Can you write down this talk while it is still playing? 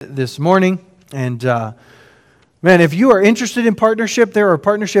this morning. And man, if you are interested in partnership, there are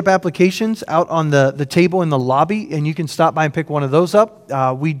partnership applications out on the table in the lobby, and you can stop by and pick one of those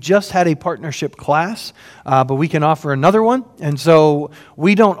up. We just had a partnership class, but we can offer another one. And so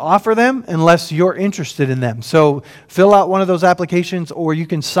we don't offer them unless you're interested in them. So fill out one of those applications, or you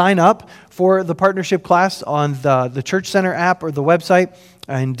can sign up for the partnership class on the Church Center app or the website.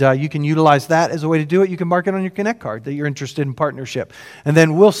 And you can utilize that as a way to do it. You can mark it on your Connect card that you're interested in partnership. And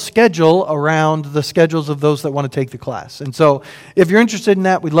then we'll schedule around the schedules of those that want to take the class. And so if you're interested in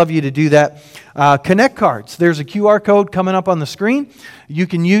that, we'd love you to do that. Connect cards. There's a QR code coming up on the screen. You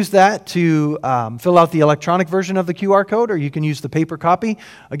can use that to fill out the electronic version of the QR code, or you can use the paper copy.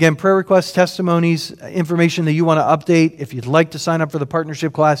 Again, prayer requests, testimonies, information that you want to update. If you'd like to sign up for the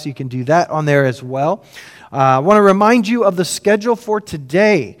partnership class, you can do that on there as well. I want to remind you of the schedule for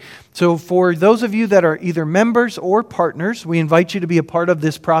today. So for those of you that are either members or partners, we invite you to be a part of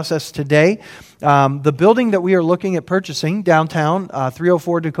this process today. The building that we are looking at purchasing downtown,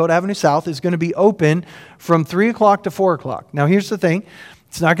 304 Dakota Avenue South, is going to be open from 3 o'clock to 4 o'clock. Now here's the thing.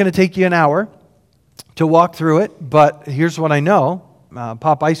 It's not going to take you an hour to walk through it, but here's what I know.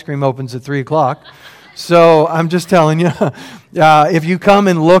 Pop Ice Cream opens at 3 o'clock. So I'm just telling you, if you come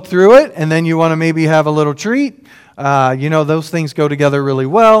and look through it and then you want to maybe have a little treat, those things go together really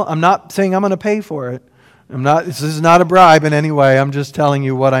well. I'm not saying I'm going to pay for it. This is not a bribe in any way. I'm just telling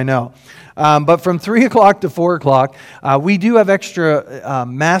you what I know. But from 3 o'clock to 4 o'clock, we do have extra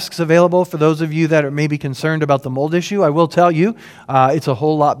masks available for those of you that are maybe concerned about the mold issue. I will tell you, it's a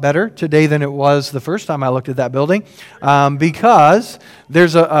whole lot better today than it was the first time I looked at that building, because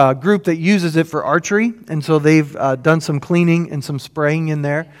there's a group that uses it for archery, and so they've done some cleaning and some spraying in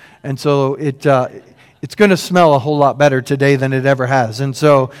there, and so it's going to smell a whole lot better today than it ever has. And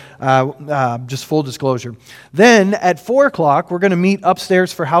so, just full disclosure. Then at 4 o'clock, we're going to meet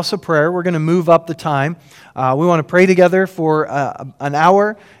upstairs for House of Prayer. We're going to move up the time. We want to pray together for an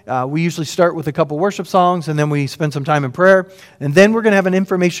hour. We usually start with a couple worship songs, and then we spend some time in prayer. And then we're going to have an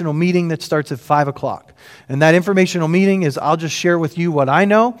informational meeting that starts at 5 o'clock. And that informational meeting is I'll just share with you what I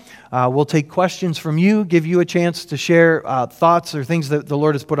know. We'll take questions from you, give you a chance to share thoughts or things that the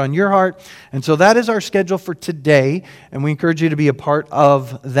Lord has put on your heart. And so that is our schedule for today, and we encourage you to be a part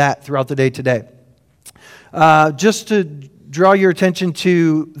of that throughout the day today. Just to draw your attention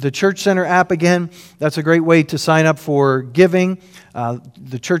to the Church Center app again. That's a great way to sign up for giving.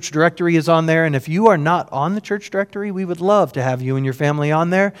 The church directory is on there, and if you are not on the church directory, we would love to have you and your family on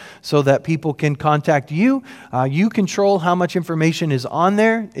there so that people can contact you. You control how much information is on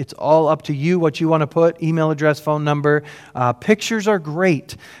there. It's all up to you what you want to put, email address, phone number. Pictures are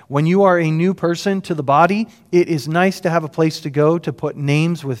great. When you are a new person to the body, it is nice to have a place to go to put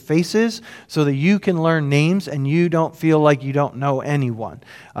names with faces so that you can learn names and you don't feel like you don't know anyone.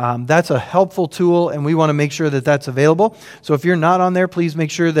 That's a helpful tool, and we want to make sure that that's available. So if you're not on there, please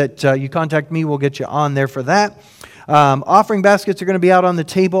make sure that you contact me. We'll get you on there for that. Offering baskets are going to be out on the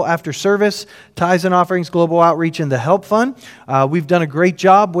table after service. Tithes and offerings, global outreach, and the Help Fund. We've done a great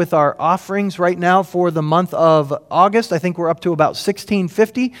job with our offerings right now for the month of August. I think we're up to about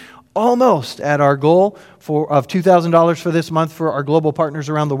 $1,650. Almost at our goal of $2,000 for this month for our global partners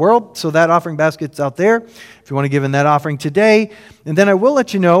around the world. So that offering basket's out there if you want to give in that offering today. And then I will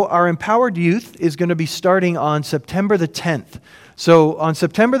let you know our Empowered Youth is going to be starting on September the 10th. So on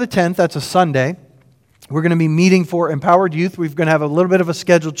September the 10th, that's a Sunday, we're going to be meeting for Empowered Youth. We're going to have a little bit of a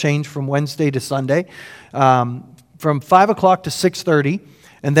schedule change from Wednesday to Sunday, from 5 o'clock to 6:30.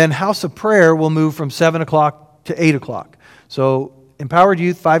 And then House of Prayer will move from 7 o'clock to 8 o'clock. So Empowered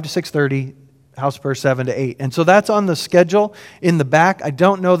Youth, 5 to 6:30, House of Prayer, 7 to 8. And so that's on the schedule in the back. I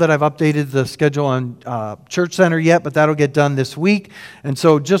don't know that I've updated the schedule on Church Center yet, but that'll get done this week. And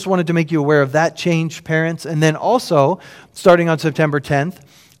so just wanted to make you aware of that change, parents. And then also, starting on September 10th,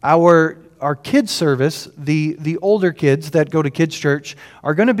 our kids service, the older kids that go to kids church,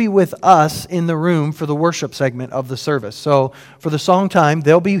 are going to be with us in the room for the worship segment of the service. So for the song time,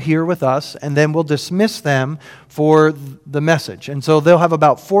 they'll be here with us, and then we'll dismiss them for the message. And so they'll have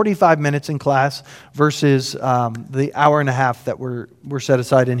about 45 minutes in class versus the hour and a half that we're set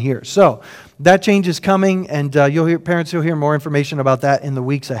aside in here. So that change is coming, and parents, you'll hear more information about that in the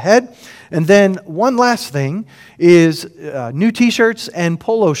weeks ahead. And then one last thing is new t-shirts and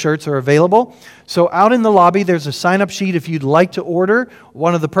polo shirts are available. So out in the lobby, there's a sign-up sheet if you'd like to order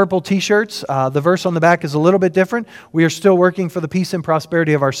one of the purple t-shirts. The verse on the back is a little bit different. We are still working for the peace and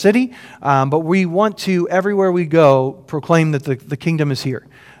prosperity of our city, but we want to, everywhere we go, proclaim that the kingdom is here.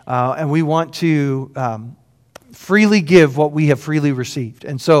 And we want to freely give what we have freely received.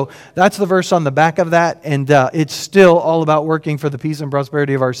 And so that's the verse on the back of that, and it's still all about working for the peace and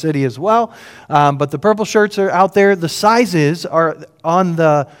prosperity of our city as well. But the purple shirts are out there. The sizes are on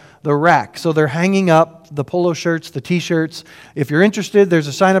the rack, so they're hanging up, the polo shirts, the t-shirts. If you're interested, there's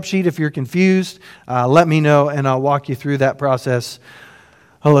a sign-up sheet. If you're confused, let me know, and I'll walk you through that process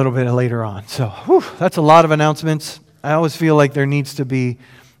a little bit later on. So that's a lot of announcements. I always feel like there needs to be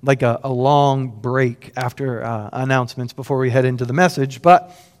like a long break after announcements before we head into the message,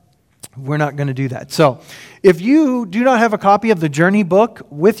 but we're not going to do that. So if you do not have a copy of the Journey book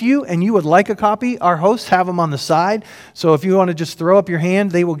with you and you would like a copy, our hosts have them on the side. So if you want to just throw up your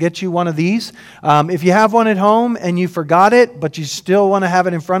hand, they will get you one of these. If you have one at home and you forgot it, but you still want to have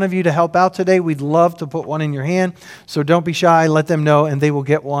it in front of you to help out today, we'd love to put one in your hand. So don't be shy, let them know, and they will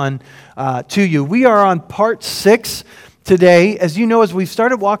get one to you. We are on part 6 today. As you know, as we've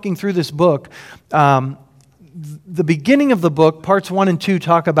started walking through this book, the beginning of the book, parts 1 and 2,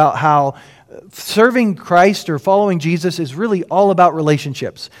 talk about how serving Christ or following Jesus is really all about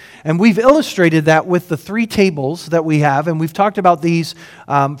relationships. And we've illustrated that with the 3 tables that we have, and we've talked about these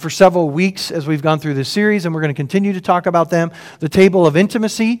for several weeks as we've gone through this series, and we're going to continue to talk about them. The table of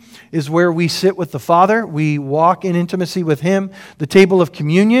intimacy is where we sit with the Father. We walk in intimacy with Him. The table of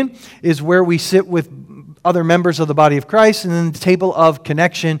communion is where we sit with other members of the body of Christ, and then the table of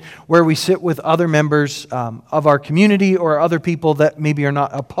connection, where we sit with other members of our community or other people that maybe are not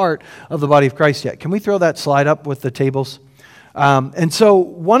a part of the body of Christ yet. Can we throw that slide up with the tables? And so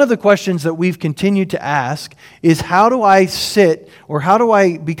one of the questions that we've continued to ask is, how do I sit, or how do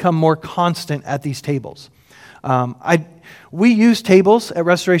I become more constant at these tables? We use tables at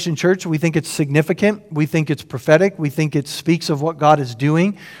Restoration Church. We think it's significant. We think it's prophetic. We think it speaks of what God is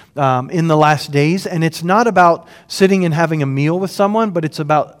doing in the last days. And it's not about sitting and having a meal with someone, but it's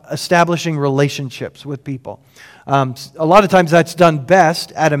about establishing relationships with people. A lot of times that's done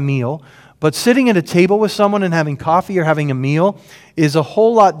best at a meal, but sitting at a table with someone and having coffee or having a meal is a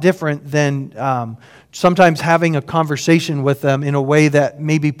whole lot different than sometimes having a conversation with them in a way that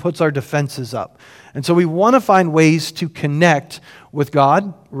maybe puts our defenses up. And so we want to find ways to connect with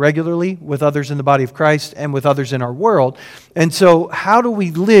God regularly, with others in the body of Christ, and with others in our world. And so how do we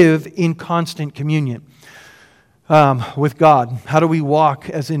live in constant communion with God? How do we walk,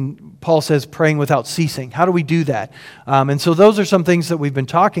 as in Paul says, praying without ceasing? How do we do that? And so those are some things that we've been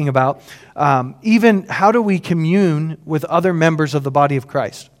talking about. Even how do we commune with other members of the body of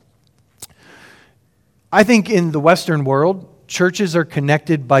Christ? I think in the Western world, churches are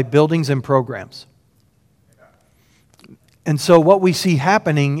connected by buildings and programs. And so what we see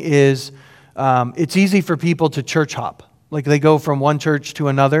happening is it's easy for people to church hop. Like they go from one church to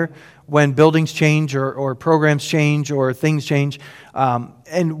another when buildings change or programs change or things change.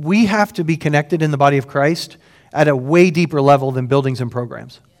 And we have to be connected in the body of Christ at a way deeper level than buildings and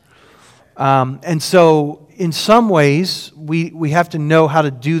programs. And so in some ways, we have to know how to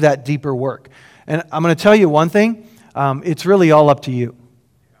do that deeper work. And I'm going to tell you one thing. It's really all up to you.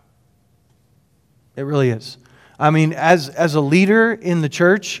 It really is. I mean, as a leader in the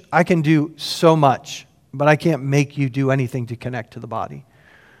church, I can do so much, but I can't make you do anything to connect to the body.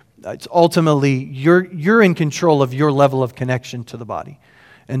 It's ultimately, you're in control of your level of connection to the body.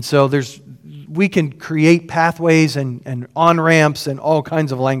 And so we can create pathways and on-ramps and all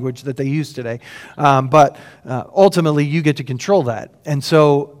kinds of language that they use today. But ultimately, you get to control that. And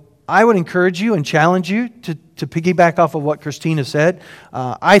so I would encourage you and challenge you to piggyback off of what Christina said.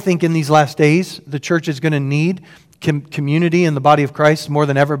 I think in these last days, the church is going to need community in the body of Christ more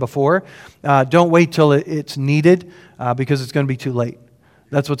than ever before. Don't wait till it's needed because it's going to be too late.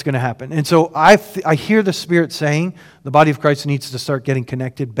 That's what's going to happen. And so I hear the Spirit saying the body of Christ needs to start getting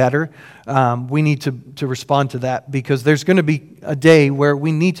connected better. We need to respond to that because there's going to be a day where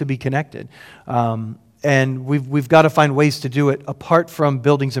we need to be connected. And we've got to find ways to do it apart from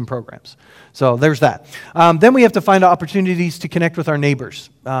buildings and programs. So there's that. Then we have to find opportunities to connect with our neighbors,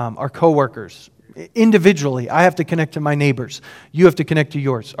 our coworkers. Individually, I have to connect to my neighbors. You have to connect to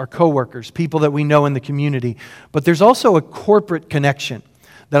yours, our coworkers, people that we know in the community. But there's also a corporate connection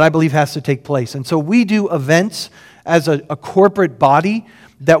that I believe has to take place. And so we do events as a corporate body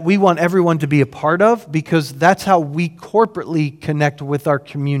that we want everyone to be a part of because that's how we corporately connect with our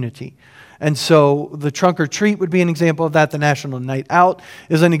community. And so the Trunk or Treat would be an example of that. The National Night Out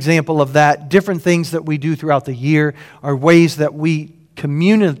is an example of that. Different things that we do throughout the year are ways that we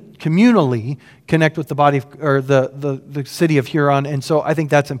communally connect with the body of, or the city of Huron. And so I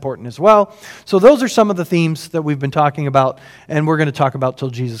think that's important as well. So those are some of the themes that we've been talking about and we're going to talk about till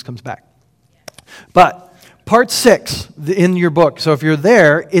Jesus comes back. But part 6 in your book. So if you're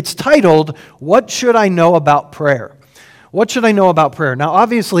there, it's titled, What Should I Know About Prayer? What should I know about prayer? Now,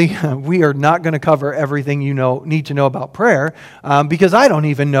 obviously, we are not going to cover everything you need to know about prayer because I don't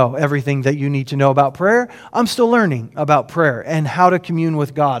even know everything that you need to know about prayer. I'm still learning about prayer and how to commune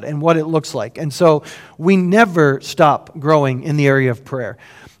with God and what it looks like. And so we never stop growing in the area of prayer.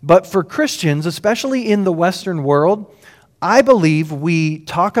 But for Christians, especially in the Western world, I believe we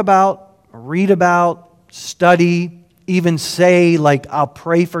talk about, read about, study, even say, like, I'll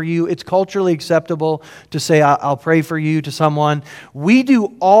pray for you. It's culturally acceptable to say, I'll pray for you to someone. We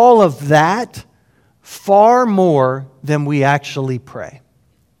do all of that far more than we actually pray.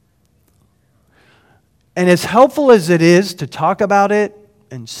 And as helpful as it is to talk about it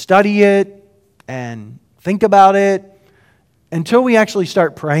and study it and think about it, until we actually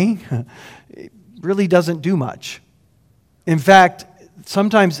start praying, it really doesn't do much. In fact,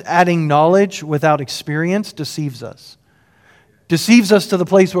 sometimes adding knowledge without experience deceives us. Deceives us to the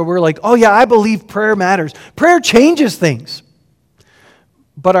place where we're like, oh yeah, I believe prayer matters. Prayer changes things.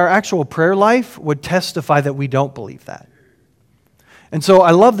 But our actual prayer life would testify that we don't believe that. And so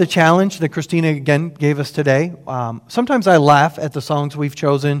I love the challenge that Christina again gave us today. Sometimes I laugh at the songs we've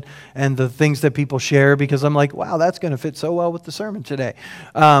chosen and the things that people share because I'm like, wow, that's going to fit so well with the sermon today.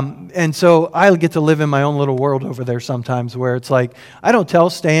 And so I get to live in my own little world over there sometimes where it's like, I don't tell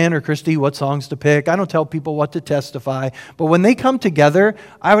Stan or Christy what songs to pick. I don't tell people what to testify. But when they come together,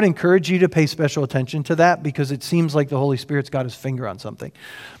 I would encourage you to pay special attention to that because it seems like the Holy Spirit's got his finger on something.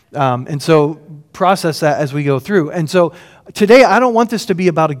 And so process that as we go through. And so today, I don't want this to be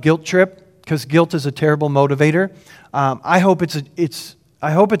about a guilt trip because guilt is a terrible motivator. I hope it's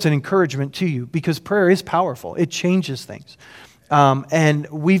an encouragement to you because prayer is powerful. It changes things. And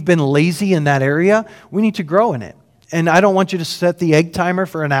we've been lazy in that area. We need to grow in it. And I don't want you to set the egg timer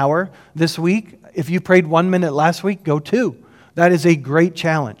for an hour this week. If you prayed 1 minute last week, go 2. That is a great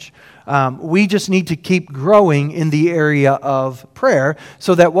challenge. We just need to keep growing in the area of prayer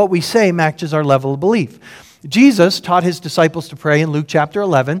so that what we say matches our level of belief. Jesus taught his disciples to pray in Luke chapter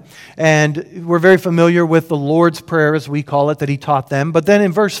 11, and we're very familiar with the Lord's Prayer, as we call it, that he taught them. But then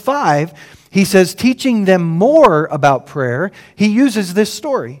in verse 5, he says, teaching them more about prayer, he uses this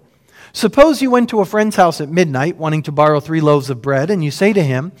story. Suppose you went to a friend's house at midnight, wanting to borrow 3 loaves of bread, and you say to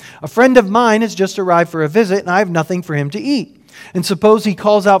him, a friend of mine has just arrived for a visit, and I have nothing for him to eat. And suppose he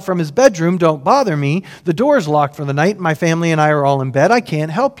calls out from his bedroom, don't bother me, the door is locked for the night, my family and I are all in bed, I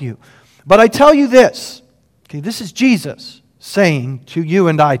can't help you. But I tell you this, okay, this is Jesus saying to you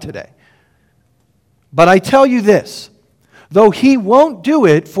and I today. But I tell you this, though he won't do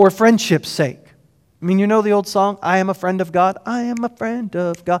it for friendship's sake. I mean, you know the old song, I am a friend of God, I am a friend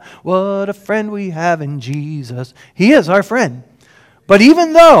of God. What a friend we have in Jesus. He is our friend. But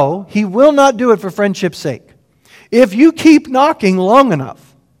even though he will not do it for friendship's sake, if you keep knocking long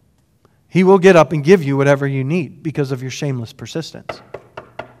enough, he will get up and give you whatever you need because of your shameless persistence.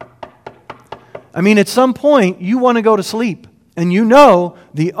 I mean, at some point, you want to go to sleep. And you know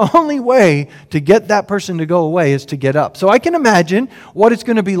the only way to get that person to go away is to get up. So I can imagine what it's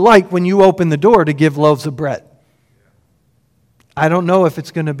going to be like when you open the door to give loaves of bread. I don't know if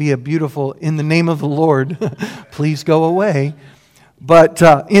it's going to be a beautiful, in the name of the Lord, please go away. But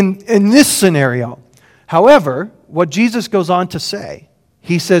in this scenario, however, what Jesus goes on to say,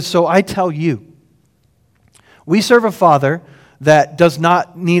 he says, so I tell you, we serve a Father that does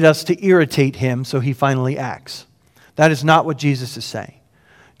not need us to irritate him so he finally acts. That is not what Jesus is saying.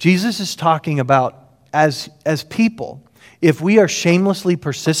 Jesus is talking about, as people, if we are shamelessly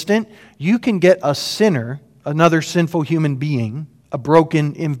persistent, you can get a sinner, another sinful human being, a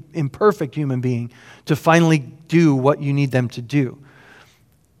broken, imperfect human being, to finally do what you need them to do.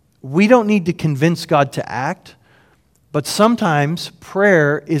 We don't need to convince God to act, but sometimes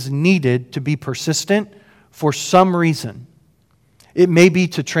prayer is needed to be persistent for some reason. It may be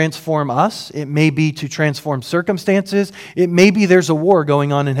to transform us. It may be to transform circumstances. It may be there's a war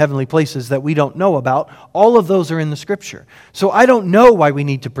going on in heavenly places that we don't know about. All of those are in the Scripture. So I don't know why we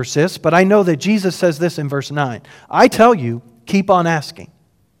need to persist, but I know that Jesus says this in verse 9. I tell you, keep on asking.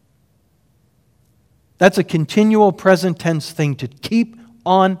 That's a continual present tense thing, to keep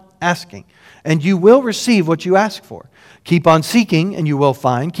on asking. And you will receive what you ask for. Keep on seeking, and you will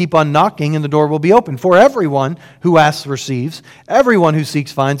find. Keep on knocking, and the door will be open. For everyone who asks receives. Everyone who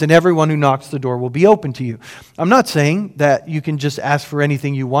seeks finds. And everyone who knocks, the door will be open to you. I'm not saying that you can just ask for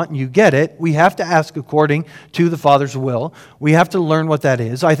anything you want and you get it. We have to ask according to the Father's will. We have to learn what that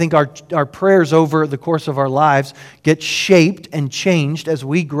is. I think our prayers over the course of our lives get shaped and changed as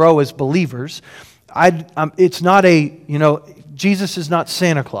we grow as believers. It's not Jesus is not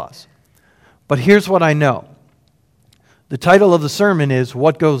Santa Claus. But here's what I know. The title of the sermon is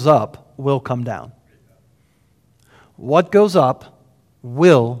What Goes Up Will Come Down. What goes up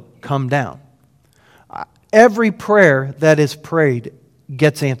will come down. Every prayer that is prayed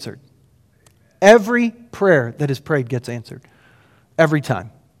gets answered. Every prayer that is prayed gets answered. Every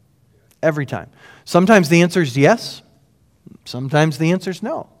time. Every time. Sometimes the answer is yes. Sometimes the answer is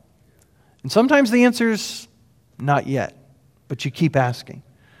no. And sometimes the answer is not yet. But you keep asking.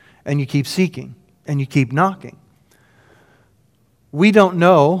 And you keep seeking. And you keep knocking. We don't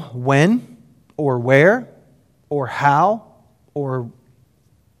know when or where or how or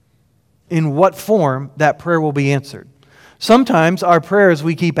in what form that prayer will be answered. Sometimes our prayers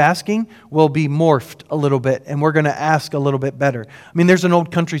we keep asking will be morphed a little bit, and we're going to ask a little bit better. I mean, there's an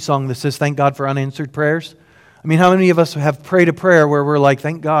old country song that says, "Thank God for unanswered prayers." I mean, how many of us have prayed a prayer where we're like,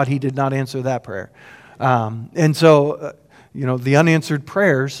 "Thank God He did not answer that prayer." And so, the unanswered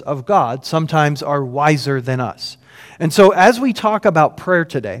prayers of God sometimes are wiser than us. And so as we talk about prayer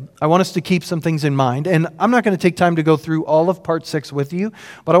today, I want us to keep some things in mind. And I'm not going to take time to go through all of part 6 with you,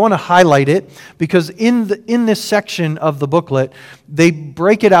 but I want to highlight it because in this section of the booklet, they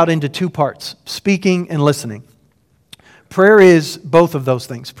break it out into 2 parts, speaking and listening. Prayer is both of those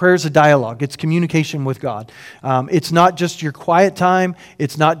things. Prayer is a dialogue. It's communication with God. It's not just your quiet time.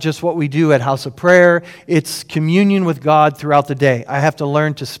 It's not just what we do at House of Prayer. It's communion with God throughout the day. I have to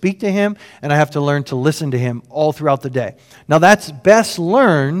learn to speak to Him, and I have to learn to listen to Him all throughout the day. Now, that's best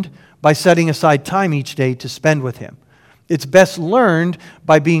learned by setting aside time each day to spend with Him. It's best learned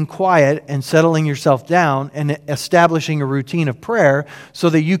by being quiet and settling yourself down and establishing a routine of prayer so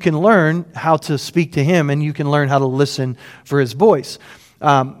that you can learn how to speak to Him and you can learn how to listen for His voice.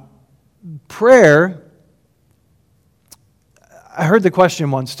 Prayer, I heard the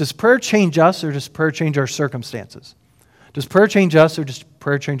question once, does prayer change us or does prayer change our circumstances? Does prayer change us or does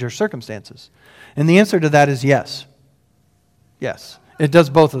prayer change our circumstances? And the answer to that is yes. Yes. It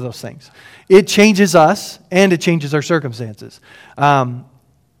does both of those things. It changes us and it changes our circumstances.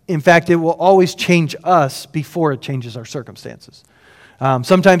 In fact, it will always change us before it changes our circumstances.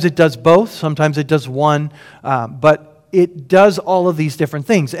 Sometimes it does both. Sometimes it does one. But it does all of these different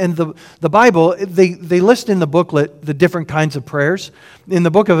things. And the Bible, they list in the booklet the different kinds of prayers. In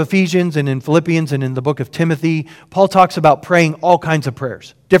the book of Ephesians and in Philippians and in the book of Timothy, Paul talks about praying all kinds of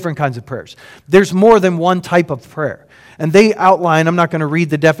prayers, different kinds of prayers. There's more than one type of prayer. And they outline, I'm not going to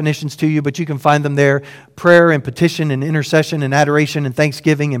read the definitions to you, but you can find them there, prayer and petition and intercession and adoration and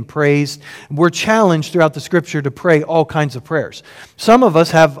thanksgiving and praise. We're challenged throughout the Scripture to pray all kinds of prayers. Some of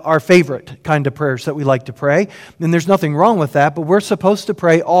us have our favorite kind of prayers that we like to pray, and there's nothing wrong with that, but we're supposed to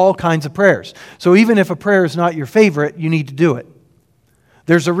pray all kinds of prayers. So even if a prayer is not your favorite, you need to do it.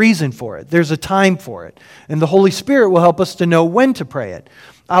 There's a reason for it. There's a time for it. And the Holy Spirit will help us to know when to pray it.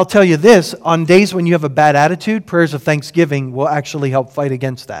 I'll tell you this, on days when you have a bad attitude, prayers of thanksgiving will actually help fight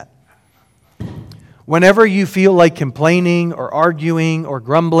against that. Whenever you feel like complaining or arguing or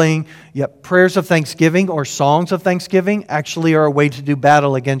grumbling, prayers of thanksgiving or songs of thanksgiving actually are a way to do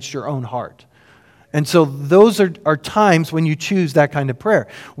battle against your own heart. And so those are times when you choose that kind of prayer.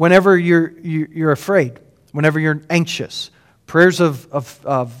 Whenever you're afraid, whenever you're anxious, prayers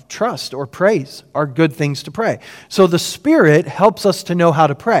of trust or praise are good things to pray. So the Spirit helps us to know how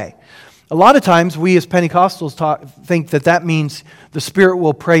to pray. A lot of times we as Pentecostals think that means the Spirit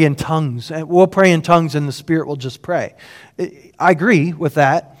will pray in tongues. We'll pray in tongues and the Spirit will just pray. I agree with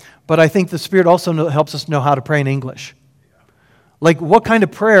that, but I think the Spirit also helps us know how to pray in English. Like, what kind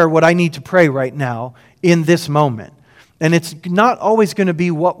of prayer would I need to pray right now in this moment? And it's not always going to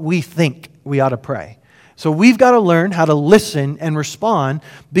be what we think we ought to pray. So we've got to learn how to listen and respond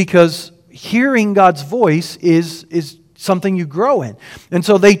because hearing God's voice is something you grow in. And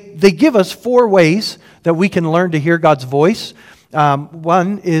so they give us 4 ways that we can learn to hear God's voice.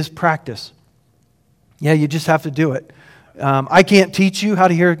 One is practice. Yeah, you just have to do it. I can't teach you how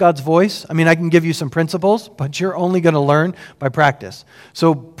to hear God's voice. I mean, I can give you some principles, but you're only going to learn by practice.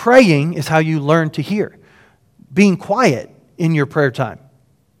 So praying is how you learn to hear. Being quiet in your prayer time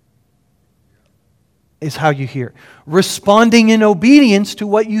is how you hear. Responding in obedience to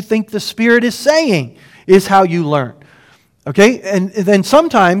what you think the Spirit is saying is how you learn. Okay? And then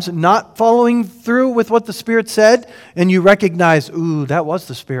sometimes not following through with what the Spirit said, and you recognize, ooh, that was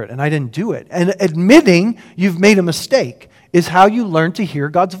the Spirit, and I didn't do it. And admitting you've made a mistake is how you learn to hear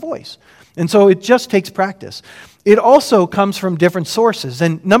God's voice. And so it just takes practice. It also comes from different sources.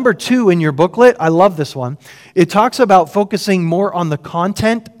 And number 2 in your booklet, I love this one. It talks about focusing more on the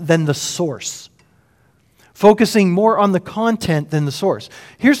content than the source. Focusing more on the content than the source.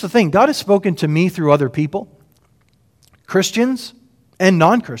 Here's the thing. God has spoken to me through other people, Christians and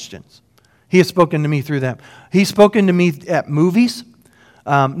non-Christians. He has spoken to me through them. He's spoken to me at movies,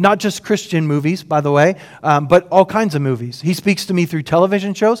 not just Christian movies, by the way, but all kinds of movies. He speaks to me through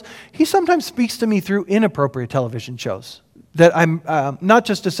television shows. He sometimes speaks to me through inappropriate television shows. That I'm not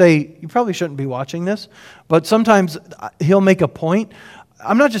just to say, you probably shouldn't be watching this, but sometimes he'll make a point.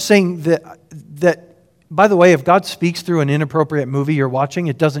 I'm not just saying that, by the way, if God speaks through an inappropriate movie you're watching,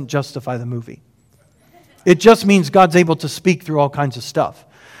 it doesn't justify the movie. It just means God's able to speak through all kinds of stuff.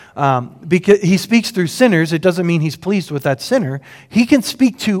 Because he speaks through sinners, it doesn't mean he's pleased with that sinner. He can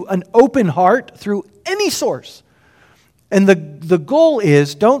speak to an open heart through any source. And the goal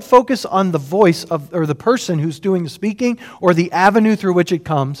is, don't focus on the voice or the person who's doing the speaking or the avenue through which it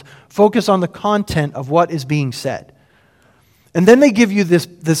comes. Focus on the content of what is being said. And then they give you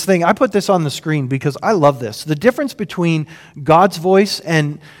this thing. I put this on the screen because I love this. The difference between God's voice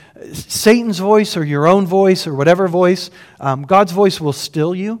and Satan's voice or your own voice or whatever voice. God's voice will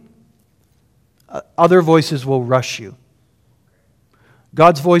still you. Other voices will rush you.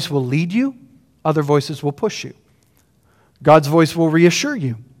 God's voice will lead you. Other voices will push you. God's voice will reassure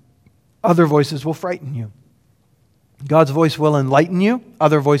you. Other voices will frighten you. God's voice will enlighten you.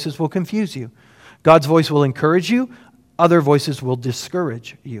 Other voices will confuse you. God's voice will encourage you. Other voices will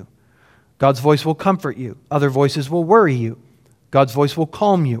discourage you. God's voice will comfort you. Other voices will worry you. God's voice will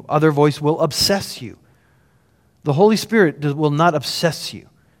calm you. Other voice will obsess you. The Holy Spirit will not obsess you.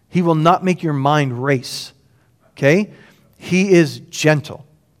 He will not make your mind race. Okay? He is gentle.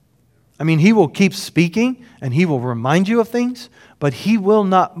 I mean, he will keep speaking and he will remind you of things, but he will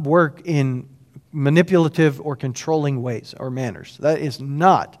not work in manipulative or controlling ways or manners. That is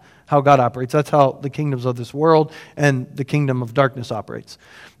not how God operates. That's how the kingdoms of this world and the kingdom of darkness operates.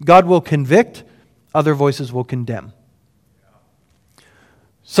 God will convict, other voices will condemn.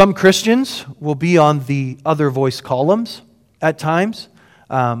 Some Christians will be on the other voice columns at times,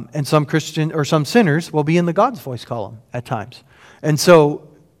 and some sinners will be in the God's voice column at times. And so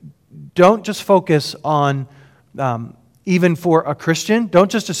don't just focus on, even for a Christian,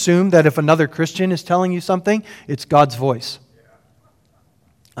 don't just assume that if another Christian is telling you something, it's God's voice.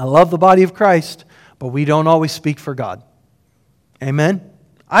 I love the body of Christ, but we don't always speak for God. Amen?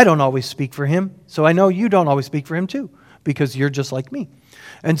 I don't always speak for Him, so I know you don't always speak for Him too, because you're just like me.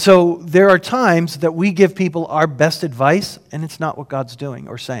 And so there are times that we give people our best advice, and it's not what God's doing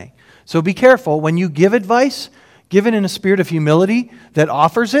or saying. So be careful. When you give advice, give it in a spirit of humility that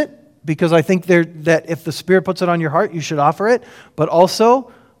offers it, because I think that if the Spirit puts it on your heart, you should offer it. But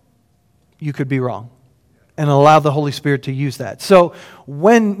also, you could be wrong, and allow the Holy Spirit to use that. So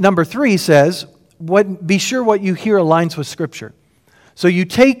when number 3 says, be sure what you hear aligns with Scripture. So you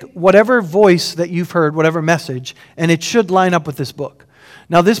take whatever voice that you've heard, whatever message, and it should line up with this book.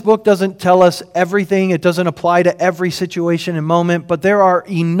 Now, this book doesn't tell us everything. It doesn't apply to every situation and moment, but there are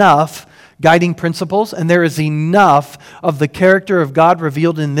enough guiding principles, and there is enough of the character of God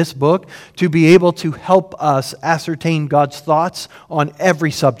revealed in this book to be able to help us ascertain God's thoughts on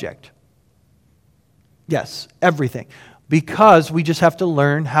every subject. Yes, everything. Because we just have to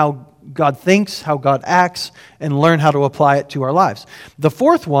learn how God thinks, how God acts, and learn how to apply it to our lives. The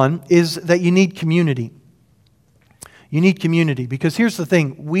 4th one is that you need community. You need community, because here's the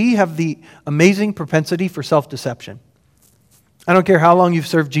thing. We have the amazing propensity for self-deception. I don't care how long you've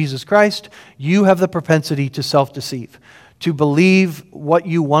served Jesus Christ, you have the propensity to self-deceive, to believe what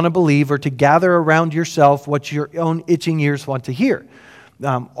you want to believe, or to gather around yourself what your own itching ears want to hear.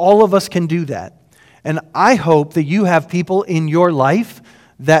 All of us can do that. And I hope that you have people in your life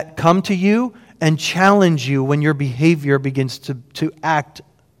that come to you and challenge you when your behavior begins to act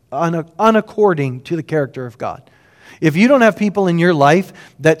unaccording to the character of God. If you don't have people in your life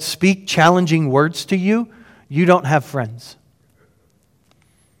that speak challenging words to you, you don't have friends.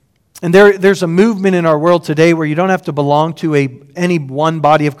 And there's a movement in our world today where you don't have to belong to any one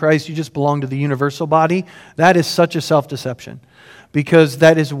body of Christ, you just belong to the universal body. That is such a self-deception, because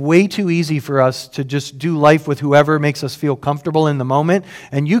that is way too easy for us to just do life with whoever makes us feel comfortable in the moment,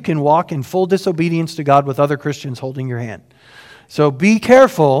 and you can walk in full disobedience to God with other Christians holding your hand. So be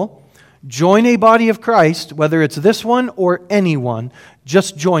careful. Join a body of Christ, whether it's this one or anyone,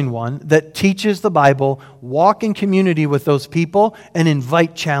 just join one that teaches the Bible, walk in community with those people, and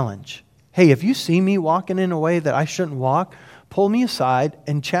invite challenge. Hey, if you see me walking in a way that I shouldn't walk, pull me aside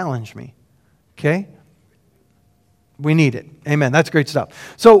and challenge me. Okay? We need it. Amen. That's great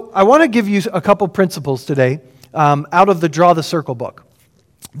stuff. So I want to give you a couple principles today out of the Draw the Circle book.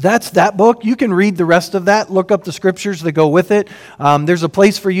 That's that book. You can read the rest of that. Look up the scriptures that go with it. There's a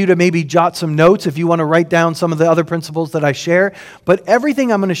place for you to maybe jot some notes if you want to write down some of the other principles that I share. But everything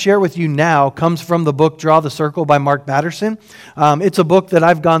I'm going to share with you now comes from the book Draw the Circle by Mark Batterson. It's a book that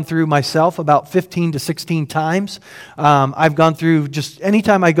I've gone through myself about 15 to 16 times. I've gone through just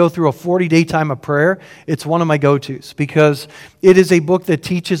anytime I go through a 40-day time of prayer, it's one of my go-tos because it is a book that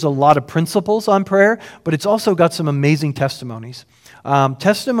teaches a lot of principles on prayer, but it's also got some amazing testimonies.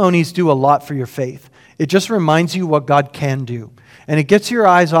 Testimonies do a lot for your faith. It just reminds you what God can do. And it gets your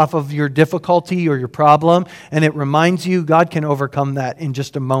eyes off of your difficulty or your problem, and it reminds you God can overcome that in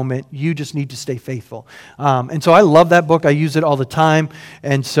just a moment. You just need to stay faithful. And so I love that book. I use it all the time.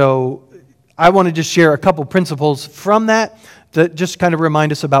 And so I want to just share a couple principles from that just kind of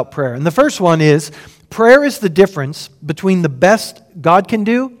remind us about prayer. And the first one is, prayer is the difference between the best God can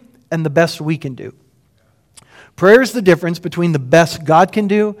do and the best we can do. Prayer is the difference between the best God can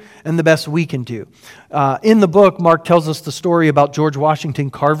do and the best we can do. In the book, Mark tells us the story about George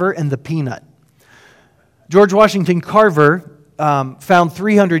Washington Carver and the peanut. George Washington Carver found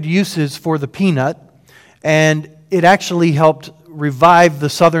 300 uses for the peanut, and it actually helped revive the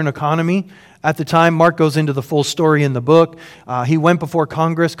Southern economy. At the time, Mark goes into the full story in the book. He went before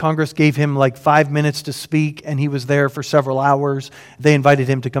Congress. Congress gave him like 5 minutes to speak, and he was there for several hours. They invited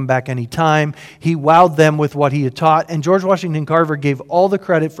him to come back anytime. He wowed them with what he had taught, and George Washington Carver gave all the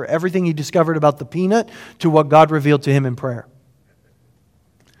credit for everything he discovered about the peanut to what God revealed to him in prayer.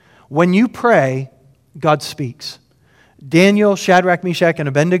 When you pray, God speaks. Daniel, Shadrach, Meshach, and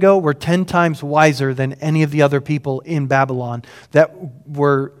Abednego were 10 times wiser than any of the other people in Babylon that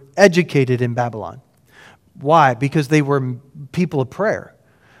were educated in Babylon. Why? Because they were people of prayer.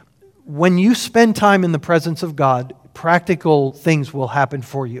 When you spend time in the presence of God, practical things will happen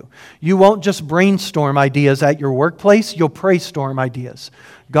for you. You won't just brainstorm ideas at your workplace, you'll pray-storm ideas.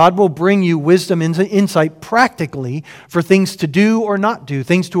 God will bring you wisdom and insight practically for things to do or not do,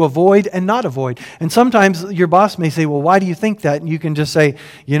 things to avoid and not avoid. And sometimes your boss may say, well, why do you think that? And you can just say,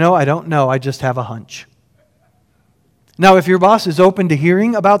 I don't know, I just have a hunch. Now, if your boss is open to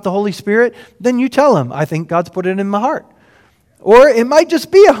hearing about the Holy Spirit, then you tell him, I think God's put it in my heart. Or it might just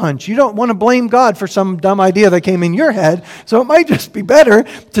be a hunch. You don't want to blame God for some dumb idea that came in your head, so it might just be better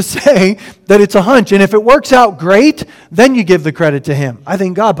to say that it's a hunch. And if it works out great, then you give the credit to him. I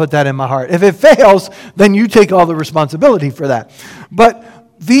think God put that in my heart. If it fails, then you take all the responsibility for that. But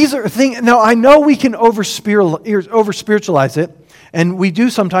these are things, now I know we can over-spiritualize it, and we do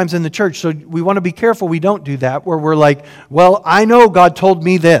sometimes in the church, so we want to be careful we don't do that, where we're like, well, I know God told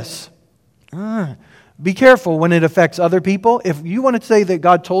me this. Be careful when it affects other people. If you want to say that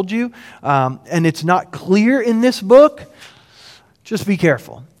God told you, and it's not clear in this book, just be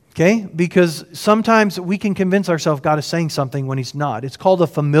careful, okay? Because sometimes we can convince ourselves God is saying something when He's not. It's called a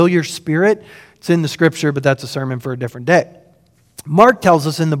familiar spirit. It's in the Scripture, but that's a sermon for a different day. Mark tells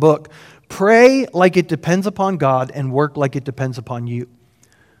us in the book, pray like it depends upon God and work like it depends upon you.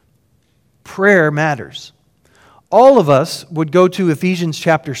 Prayer matters. All of us would go to Ephesians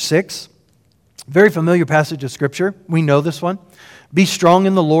chapter 6, very familiar passage of Scripture. We know this one. Be strong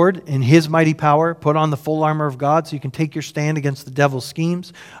in the Lord, in His mighty power. Put on the full armor of God so you can take your stand against the devil's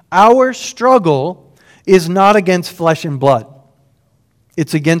schemes. Our struggle is not against flesh and blood.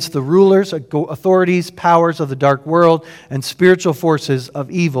 It's against the rulers, authorities, powers of the dark world, and spiritual forces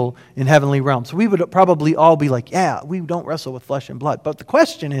of evil in heavenly realms. So we would probably all be like, yeah, we don't wrestle with flesh and blood. But the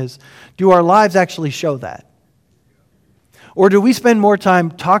question is, do our lives actually show that? Or do we spend more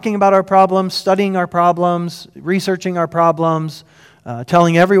time talking about our problems, studying our problems, researching our problems,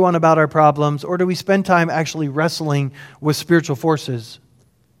 telling everyone about our problems? Or do we spend time actually wrestling with spiritual forces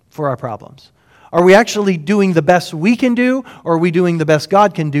for our problems? Are we actually doing the best we can do, or are we doing the best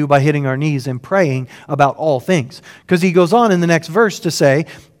God can do by hitting our knees and praying about all things? Because he goes on in the next verse to say,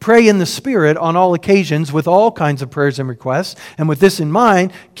 pray in the Spirit on all occasions with all kinds of prayers and requests. And with this in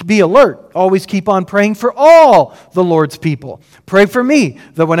mind, be alert. Always keep on praying for all the Lord's people. Pray for me,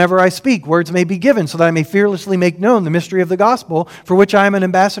 that whenever I speak, words may be given, so that I may fearlessly make known the mystery of the gospel, for which I am an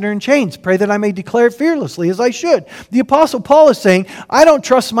ambassador in chains. Pray that I may declare it fearlessly as I should. The Apostle Paul is saying, I don't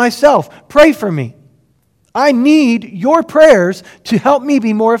trust myself. Pray for me. I need your prayers to help me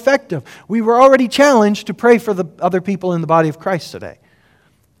be more effective. We were already challenged to pray for the other people in the body of Christ today.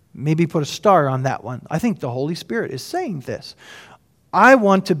 Maybe put a star on that one. I think the Holy Spirit is saying this. I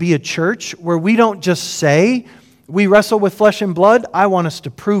want to be a church where we don't just say we wrestle with flesh and blood. I want us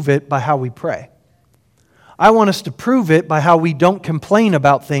to prove it by how we pray. I want us to prove it by how we don't complain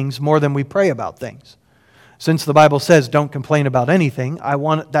about things more than we pray about things. Since the Bible says don't complain about anything, I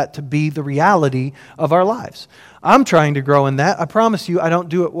want that to be the reality of our lives. I'm trying to grow in that. I promise you I don't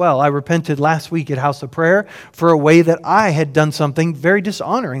do it well. I repented last week at House of Prayer for a way that I had done something very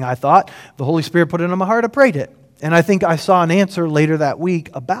dishonoring, I thought. The Holy Spirit put it on my heart. I prayed it. And I think I saw an answer later that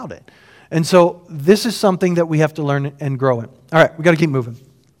week about it. And so this is something that we have to learn and grow in. All right, we got to keep moving.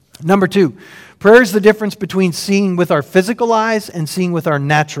 Number 2, prayer is the difference between seeing with our physical eyes and seeing with our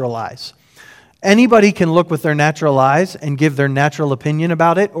natural eyes. Anybody can look with their natural eyes and give their natural opinion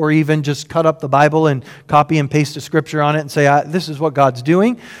about it, or even just cut up the Bible and copy and paste a scripture on it and say, this is what God's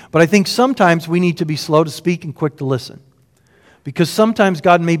doing. But I think sometimes we need to be slow to speak and quick to listen. Because sometimes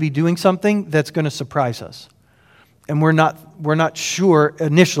God may be doing something that's going to surprise us. And we're not sure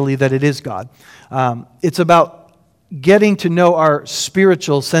initially that it is God. It's about getting to know our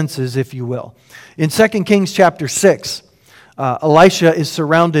spiritual senses, if you will. In 2 Kings chapter 6, Elisha is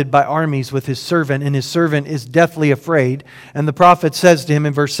surrounded by armies with his servant, and his servant is deathly afraid. And the prophet says to him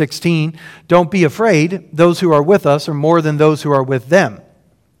in verse 16, "Don't be afraid. Those who are with us are more than those who are with them."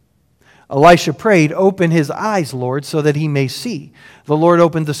 Elisha prayed, "Open his eyes, Lord, so that he may see." The Lord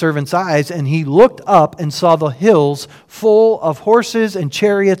opened the servant's eyes, and he looked up and saw the hills full of horses and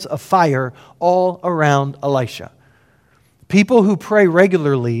chariots of fire all around Elisha. People who pray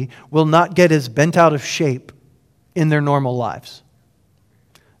regularly will not get as bent out of shape in their normal lives.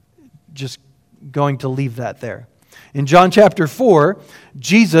 Just going to leave that there. In John chapter 4,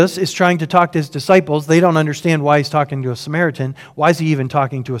 Jesus is trying to talk to his disciples. They don't understand why he's talking to a Samaritan. Why is he even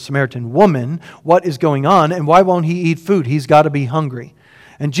talking to a Samaritan woman? What is going on? And why won't he eat food? He's got to be hungry.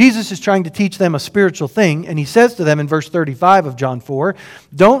 And Jesus is trying to teach them a spiritual thing. And he says to them in verse 35 of John 4,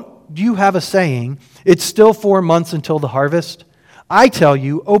 "Don't you have a saying, 'It's still 4 months until the harvest'? I tell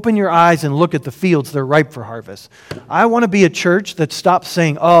you, open your eyes and look at the fields. They're ripe for harvest." I want to be a church that stops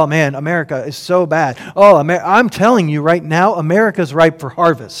saying, "Oh man, America is so bad." I'm telling you right now, America's ripe for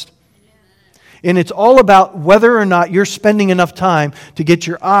harvest. And it's all about whether or not you're spending enough time to get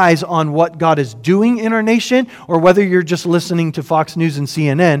your eyes on what God is doing in our nation, or whether you're just listening to Fox News and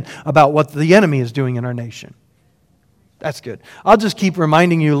CNN about what the enemy is doing in our nation. That's good. I'll just keep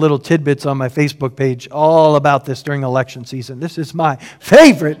reminding you little tidbits on my Facebook page all about this during election season. This is my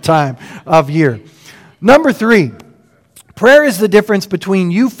favorite time of year. Number 3, prayer is the difference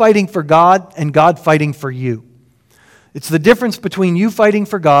between you fighting for God and God fighting for you. It's the difference between you fighting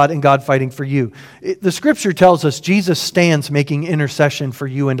for God and God fighting for you. The Scripture tells us Jesus stands making intercession for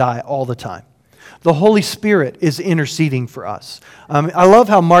you and I all the time. The Holy Spirit is interceding for us. I love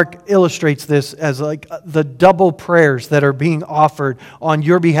how Mark illustrates this as like the double prayers that are being offered on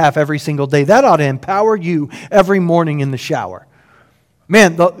your behalf every single day. That ought to empower you every morning in the shower.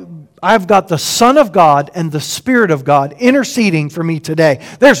 Man, I've got the Son of God and the Spirit of God interceding for me today.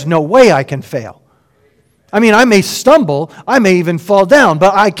 There's no way I can fail. I mean, I may stumble, I may even fall down,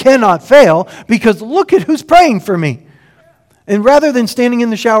 but I cannot fail because look at who's praying for me. And rather than standing in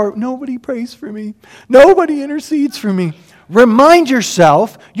the shower, nobody prays for me, nobody intercedes for me, remind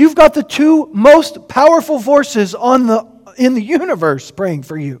yourself you've got the 2 most powerful forces in the universe praying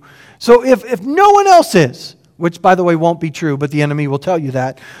for you. So if no one else is, which by the way won't be true, but the enemy will tell you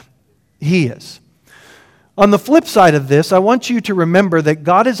that, he is. On the flip side of this, I want you to remember that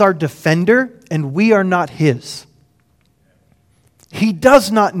God is our defender and we are not his. He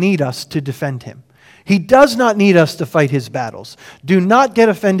does not need us to defend him. He does not need us to fight his battles. Do not get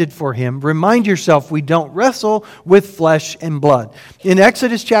offended for him. Remind yourself we don't wrestle with flesh and blood. In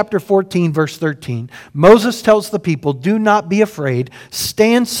Exodus chapter 14, verse 13, Moses tells the people, "Do not be afraid.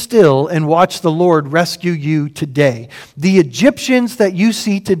 Stand still and watch the Lord rescue you today. The Egyptians that you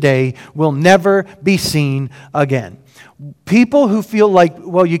see today will never be seen again." People who feel like,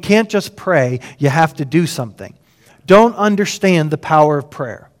 well, you can't just pray, you have to do something, don't understand the power of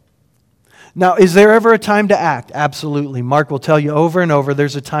prayer. Now, is there ever a time to act? Absolutely. Mark will tell you over and over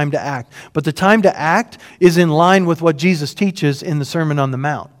there's a time to act. But the time to act is in line with what Jesus teaches in the Sermon on the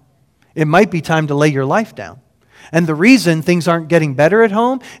Mount. It might be time to lay your life down. And the reason things aren't getting better at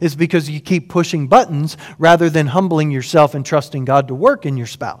home is because you keep pushing buttons rather than humbling yourself and trusting God to work in your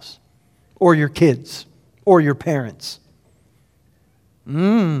spouse or your kids or your parents.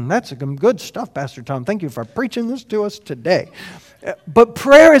 That's some good stuff, Pastor Tom. Thank you for preaching this to us today. But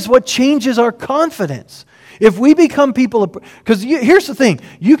prayer is what changes our confidence. If we become people of... Because here's the thing.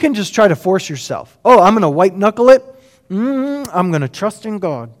 You can just try to force yourself. Oh, I'm going to white knuckle it. I'm going to trust in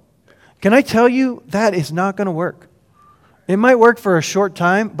God. Can I tell you, that is not going to work. It might work for a short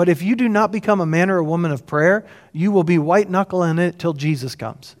time, but if you do not become a man or a woman of prayer, you will be white knuckling it till Jesus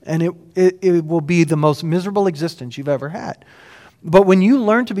comes. And it will be the most miserable existence you've ever had. But when you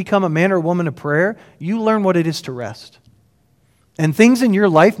learn to become a man or woman of prayer, you learn what it is to rest. And things in your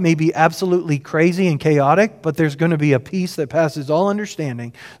life may be absolutely crazy and chaotic, but there's going to be a peace that passes all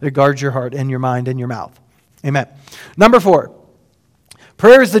understanding that guards your heart and your mind and your mouth. Amen. Number 4,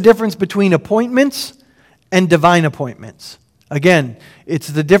 prayer is the difference between appointments and divine appointments. Again, it's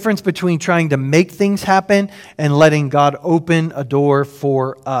the difference between trying to make things happen and letting God open a door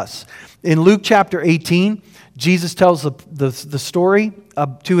for us. In Luke chapter 18, Jesus tells the story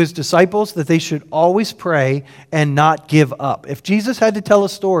to his disciples that they should always pray and not give up. If Jesus had to tell a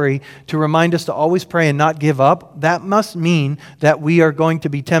story to remind us to always pray and not give up, that must mean that we are going to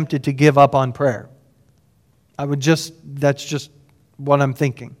be tempted to give up on prayer. That's just what I'm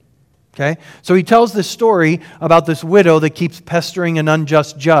thinking. Okay? So he tells this story about this widow that keeps pestering an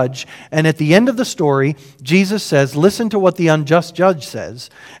unjust judge. And at the end of the story, Jesus says, listen to what the unjust judge says.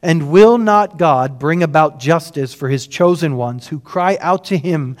 And will not God bring about justice for his chosen ones who cry out to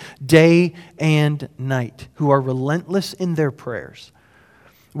him day and night, who are relentless in their prayers?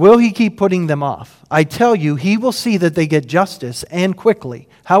 Will he keep putting them off? I tell you, he will see that they get justice and quickly.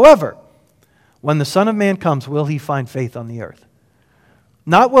 However, when the Son of Man comes, will he find faith on the earth?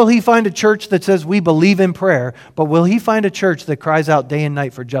 Not will he find a church that says we believe in prayer, but will he find a church that cries out day and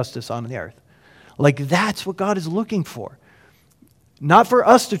night for justice on the earth? Like, that's what God is looking for. Not for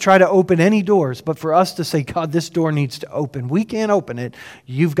us to try to open any doors, but for us to say, God, this door needs to open. We can't open it.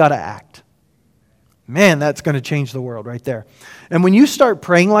 You've got to act. Man, that's going to change the world right there. And when you start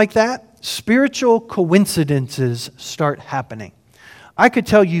praying like that, spiritual coincidences start happening. I could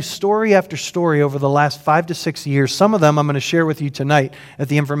tell you story after story over the last 5 to 6 years. Some of them I'm going to share with you tonight at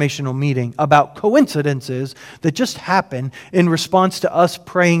the informational meeting about coincidences that just happen in response to us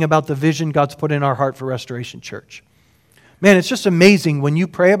praying about the vision God's put in our heart for Restoration Church. Man, it's just amazing when you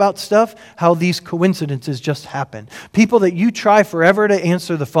pray about stuff, how these coincidences just happen. People that you try forever to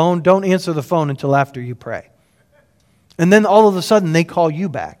answer the phone, don't answer the phone until after you pray. And then all of a sudden they call you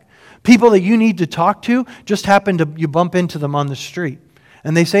back. People that you need to talk to, just happen to, you bump into them on the street.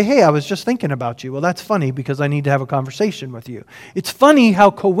 And they say, hey, I was just thinking about you. Well, that's funny because I need to have a conversation with you. It's funny how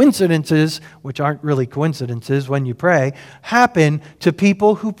coincidences, which aren't really coincidences when you pray, happen to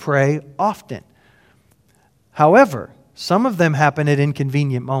people who pray often. However, some of them happen at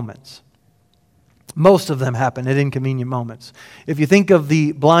inconvenient moments. Most of them happen at inconvenient moments. If you think of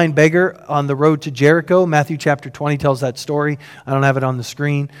the blind beggar on the road to Jericho, Matthew chapter 20 tells that story. I don't have it on the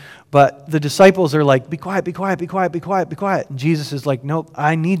screen. But the disciples are like, be quiet, be quiet, be quiet, be quiet, be quiet. And Jesus is like, nope,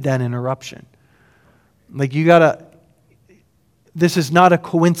 I need that interruption. Like, this is not a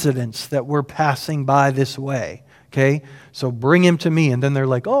coincidence that we're passing by this way. Okay? So bring him to me. And then they're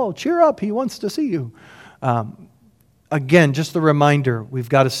like, oh, cheer up, he wants to see you. Again, just the reminder, we've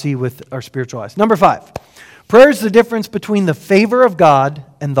got to see with our spiritual eyes. Number 5, prayer is the difference between the favor of God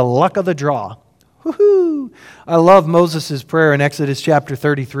and the luck of the draw. Woohoo! I love Moses' prayer in Exodus chapter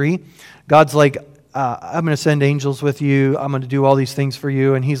 33. God's like, I'm going to send angels with you. I'm going to do all these things for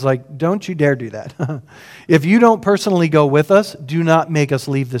you. And he's like, don't you dare do that. If you don't personally go with us, do not make us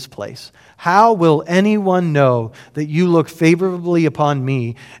leave this place. How will anyone know that you look favorably upon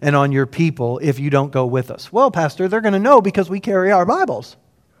me and on your people if you don't go with us? Well, Pastor, they're going to know because we carry our Bibles.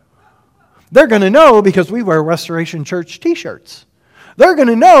 They're going to know because we wear Restoration Church t-shirts. They're going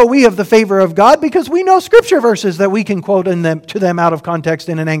to know we have the favor of God because we know scripture verses that we can quote to them out of context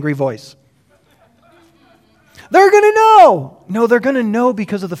in an angry voice. They're going to know. No, they're going to know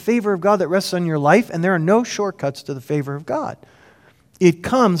because of the favor of God that rests on your life, and there are no shortcuts to the favor of God. It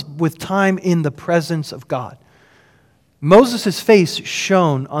comes with time in the presence of God. Moses' face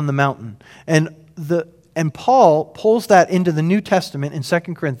shone on the mountain, and Paul pulls that into the New Testament in 2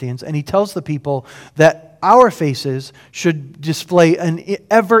 Corinthians, and he tells the people that our faces should display an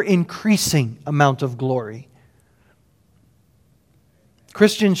ever-increasing amount of glory.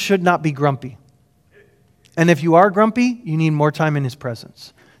 Christians should not be grumpy. And if you are grumpy, you need more time in His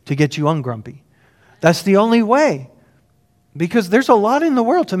presence to get you ungrumpy. That's the only way. Because there's a lot in the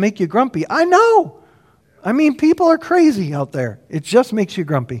world to make you grumpy. I know. I mean, people are crazy out there. It just makes you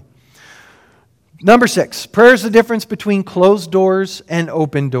grumpy. Number 6, prayer is the difference between closed doors and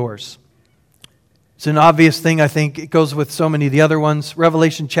open doors. It's an obvious thing, I think. It goes with so many of the other ones.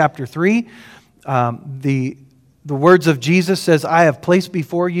 Revelation chapter 3, the words of Jesus says, I have placed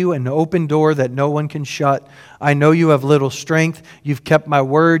before you an open door that no one can shut. I know you have little strength. You've kept my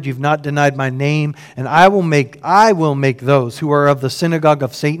word. You've not denied my name. And I will make those who are of the synagogue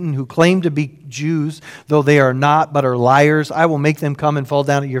of Satan, who claim to be Jews, though they are not, but are liars. I will make them come and fall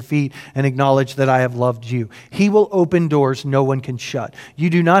down at your feet and acknowledge that I have loved you. He will open doors no one can shut. You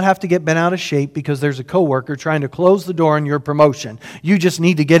do not have to get bent out of shape because there's a coworker trying to close the door on your promotion. You just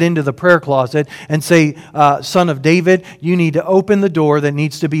need to get into the prayer closet and say, Son of David, you need to open the door that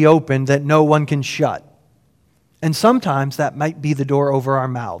needs to be opened that no one can shut. And sometimes that might be the door over our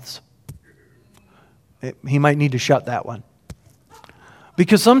mouths. He might need to shut that one.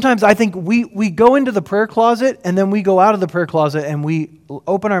 Because sometimes I think we go into the prayer closet and then we go out of the prayer closet and we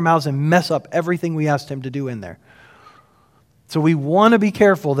open our mouths and mess up everything we asked Him to do in there. So we want to be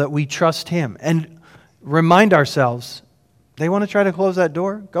careful that we trust Him and remind ourselves, they want to try to close that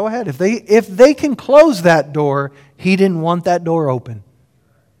door? Go ahead. If they can close that door, He didn't want that door open.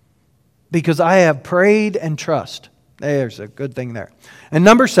 Because I have prayed and trust. There's a good thing there. And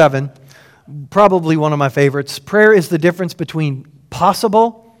number 7, probably one of my favorites, prayer is the difference between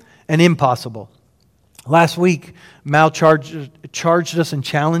possible and impossible. Last week, Mal charged us and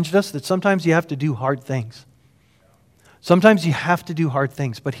challenged us that sometimes you have to do hard things. Sometimes you have to do hard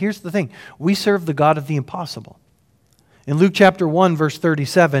things. But here's the thing. We serve the God of the impossible. In Luke chapter 1, verse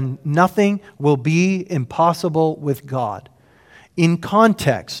 37, nothing will be impossible with God. In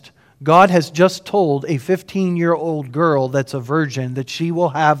context, God has just told a 15-year-old girl that's a virgin that she will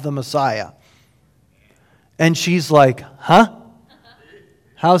have the Messiah. And she's like, huh?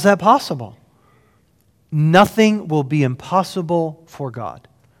 How's that possible? Nothing will be impossible for God.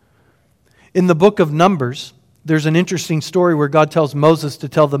 In the book of Numbers, there's an interesting story where God tells Moses to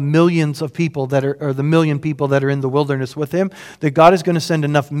tell the millions of people the million people that are in the wilderness with him, that God is going to send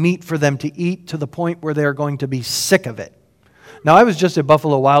enough meat for them to eat to the point where they're going to be sick of it. Now, I was just at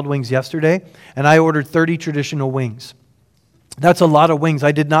Buffalo Wild Wings yesterday, and I ordered 30 traditional wings. That's a lot of wings.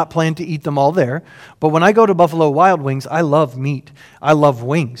 I did not plan to eat them all there. But when I go to Buffalo Wild Wings, I love meat. I love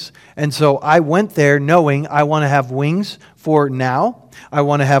wings. And so I went there knowing I want to have wings for now. I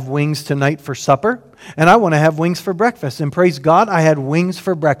want to have wings tonight for supper. And I want to have wings for breakfast. And praise God, I had wings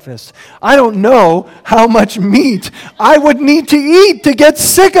for breakfast. I don't know how much meat I would need to eat to get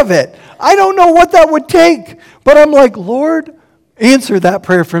sick of it. I don't know what that would take. But I'm like, Lord, answer that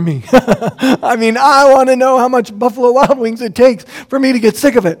prayer for me. I mean, I want to know how much Buffalo Wild Wings it takes for me to get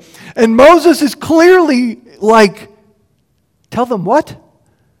sick of it. And Moses is clearly like, tell them what?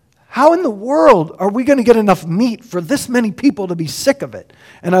 How in the world are we going to get enough meat for this many people to be sick of it?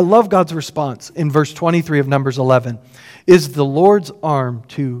 And I love God's response in verse 23 of Numbers 11. Is the Lord's arm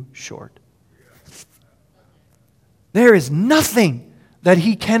too short? There is nothing that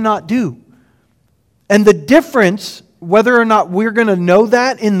He cannot do. And the difference, whether or not we're going to know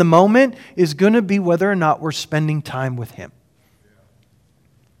that in the moment, is going to be whether or not we're spending time with Him.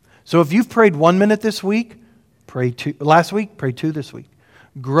 So if you've prayed 1 minute this week, pray 2. Last week, pray 2 this week.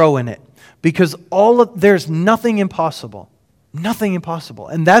 Grow in it. Because there's nothing impossible. Nothing impossible.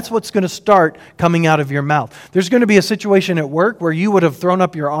 And that's what's going to start coming out of your mouth. There's going to be a situation at work where you would have thrown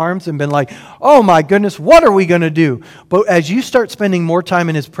up your arms and been like, oh my goodness, what are we going to do? But as you start spending more time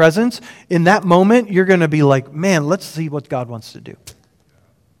in His presence, in that moment, you're going to be like, man, let's see what God wants to do.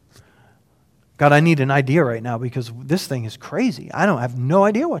 God, I need an idea right now because this thing is crazy. I have no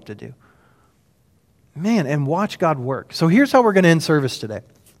idea what to do. Man, and watch God work. So here's how we're going to end service today.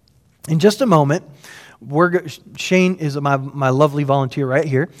 In just a moment, Shane is my lovely volunteer right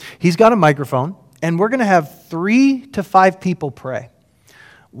here. He's got a microphone, and we're going to have 3 to 5 people pray.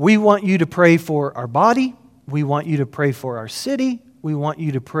 We want you to pray for our body. We want you to pray for our city. We want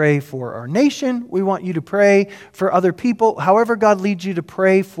you to pray for our nation. We want you to pray for other people. However God leads you to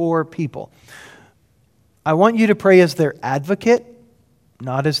pray for people. I want you to pray as their advocate,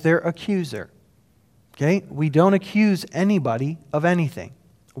 not as their accuser. Okay? We don't accuse anybody of anything.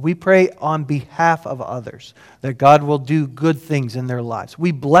 We pray on behalf of others, that God will do good things in their lives.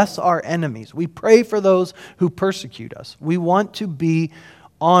 We bless our enemies. We pray for those who persecute us. We want to be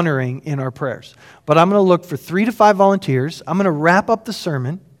honoring in our prayers. But I'm going to look for 3 to 5 volunteers. I'm going to wrap up the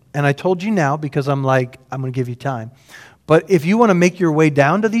sermon, and I told you now because I'm going to give you time. But if you want to make your way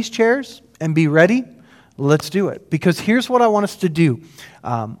down to these chairs and be ready, let's do it. Because here's what I want us to do.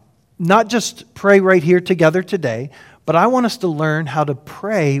 Not just pray right here together today, but I want us to learn how to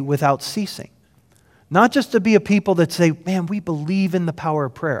pray without ceasing. Not just to be a people that say, man, we believe in the power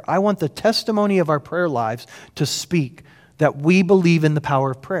of prayer. I want the testimony of our prayer lives to speak that we believe in the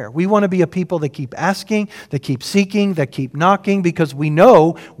power of prayer. We want to be a people that keep asking, that keep seeking, that keep knocking, because we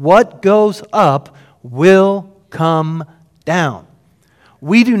know what goes up will come down.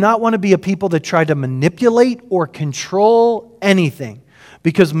 We do not want to be a people that try to manipulate or control anything,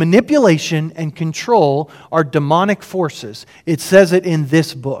 because manipulation and control are demonic forces. It says it in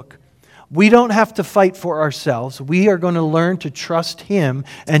this book. We don't have to fight for ourselves. We are going to learn to trust Him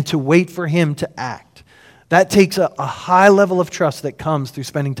and to wait for Him to act. That takes a high level of trust that comes through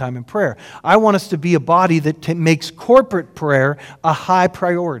spending time in prayer. I want us to be a body that makes corporate prayer a high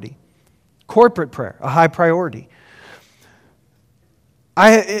priority. Corporate prayer, a high priority.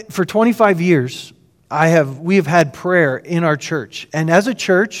 For 25 years, we have had prayer in our church. And as a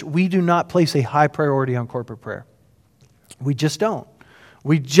church, we do not place a high priority on corporate prayer. We just don't.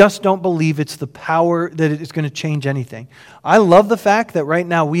 We just don't believe it's the power that it's going to change anything. I love the fact that right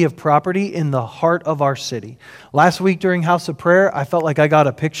now we have property in the heart of our city. Last week during House of Prayer, I felt like I got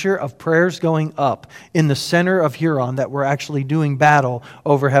a picture of prayers going up in the center of Huron that we're actually doing battle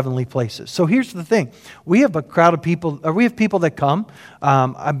over heavenly places. So here's the thing. We have a crowd of people, or we have people that come.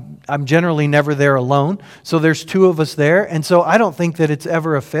 I'm generally never there alone. So there's two of us there. And so I don't think that it's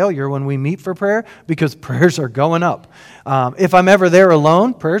ever a failure when we meet for prayer, because prayers are going up. If I'm ever there alone,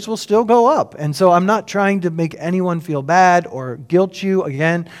 prayers will still go up. And so I'm not trying to make anyone feel bad or guilt you.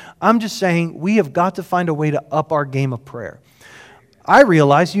 Again, I'm just saying we have got to find a way to up our game of prayer. I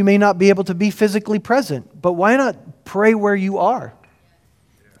realize you may not be able to be physically present, but why not pray where you are?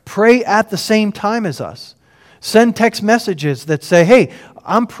 Pray at the same time as us. Send text messages that say, hey,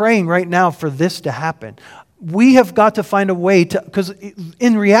 I'm praying right now for this to happen. We have got to find a way to, because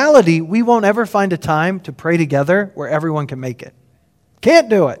in reality, we won't ever find a time to pray together where everyone can make it. Can't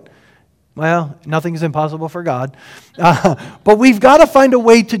do it. Well, nothing is impossible for God. But we've got to find a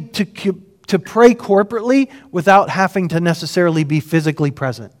way to pray corporately without having to necessarily be physically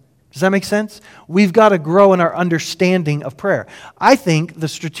present. Does that make sense? We've got to grow in our understanding of prayer. I think the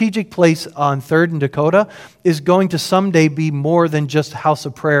strategic place on 3rd and Dakota is going to someday be more than just House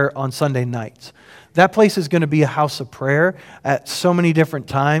of Prayer on Sunday nights. That place is going to be a house of prayer at so many different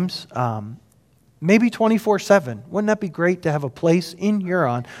times, maybe 24/7. Wouldn't that be great to have a place in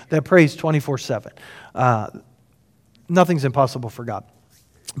Huron that prays 24/7? Nothing's impossible for God.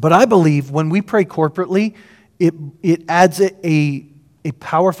 But I believe when we pray corporately, it adds a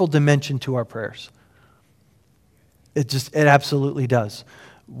powerful dimension to our prayers. It absolutely does.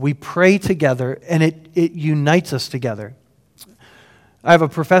 We pray together, and it unites us together. I have a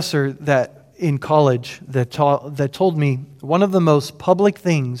professor in college that told me one of the most public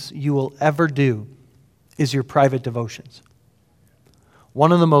things you will ever do is your private devotions.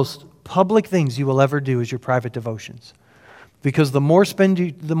 One of the most public things you will ever do is your private devotions. Because the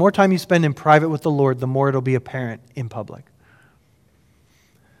more time you spend in private with the Lord, the more it'll be apparent in public.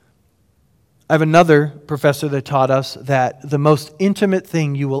 I have another professor that taught us that the most intimate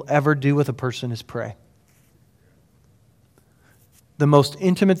thing you will ever do with a person is pray. The most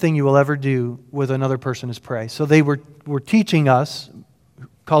intimate thing you will ever do with another person is pray. So they were teaching us,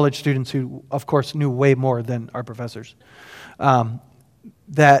 college students who, of course, knew way more than our professors,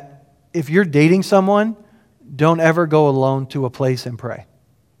 that if you're dating someone, don't ever go alone to a place and pray.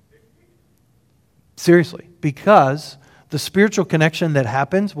 Seriously, because the spiritual connection that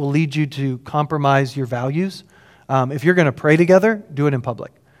happens will lead you to compromise your values. If you're going to pray together, do it in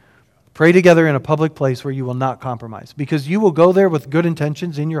public. Pray together in a public place where you will not compromise, because you will go there with good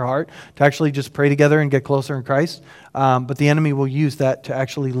intentions in your heart to actually just pray together and get closer in Christ, but the enemy will use that to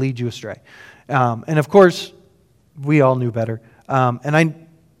actually lead you astray. And of course, we all knew better, and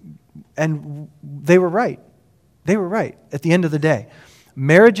they were right. They were right at the end of the day.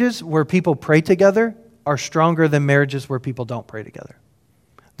 Marriages where people pray together are stronger than marriages where people don't pray together.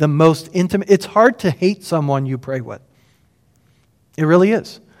 The most intimate, it's hard to hate someone you pray with. It really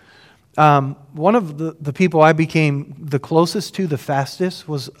is. One of the people I became the closest to the fastest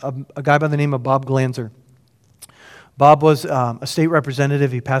was a guy by the name of Bob Glanzer. Bob was a state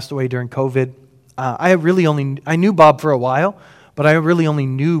representative. He passed away during COVID. I knew Bob for a while, but I really only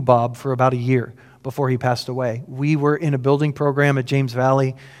knew Bob for about a year before he passed away. We were in a building program at James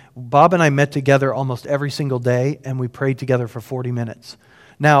Valley. Bob and I met together almost every single day, and we prayed together for 40 minutes.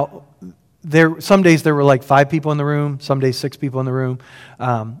 Now, some days there were like 5 people in the room, some days 6 people in the room,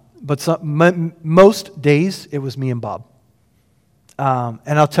 but most days it was me and Bob.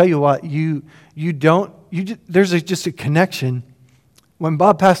 And I'll tell you what, there's just a connection. When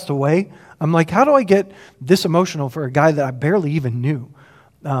Bob passed away, I'm like, how do I get this emotional for a guy that I barely even knew?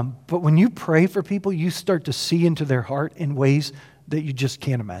 But when you pray for people, you start to see into their heart in ways that you just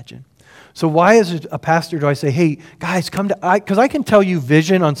can't imagine. So why, as a pastor, do I say, hey, guys, because I can tell you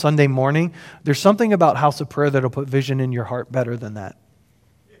vision on Sunday morning. There's something about House of Prayer that'll put vision in your heart better than that.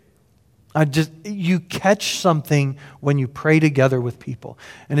 You catch something when you pray together with people.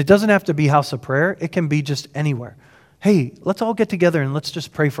 And it doesn't have to be house of prayer. It can be just anywhere. Hey, let's all get together and let's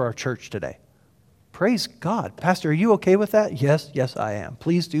just pray for our church today. Praise God. Pastor, are you okay with that? Yes, I am.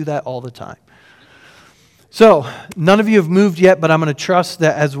 Please do that all the time. So, none of you have moved yet, but I'm going to trust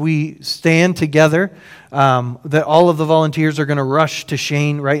that as we stand together, that all of the volunteers are going to rush to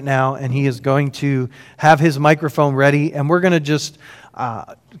Shane right now, and he is going to have his microphone ready, and we're going to just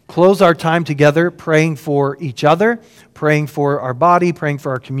close our time together praying for each other, praying for our body, praying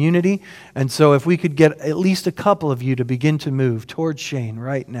for our community. And so if we could get at least a couple of you to begin to move towards Shane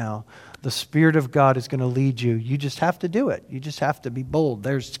right now, the Spirit of God is going to lead you. You just have to do it. You just have to be bold.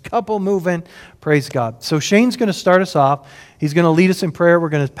 There's a couple moving. Praise God. So Shane's going to start us off. He's going to lead us in prayer. We're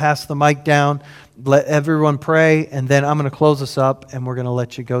going to pass the mic down, let everyone pray, and then I'm going to close us up, and we're going to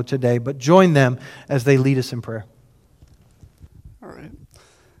let you go today. But join them as they lead us in prayer. All right.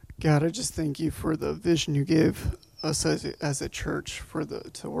 God, I just thank you for the vision you gave us as a church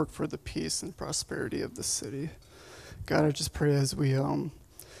to work for the peace and prosperity of the city. God, I just pray as we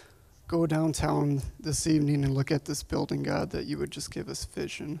go downtown this evening and look at this building, God, that you would just give us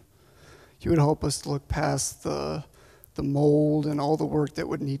vision. You would help us to look past the mold and all the work that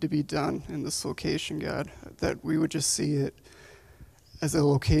would need to be done in this location, God, that we would just see it as a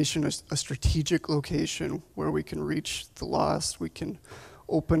location, a strategic location where we can reach the lost. We can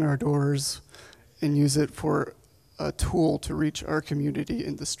open our doors and use it for a tool to reach our community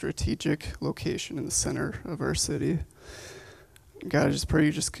in the strategic location in the center of our city. God, I just pray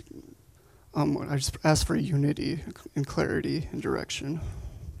I just ask for unity and clarity and direction.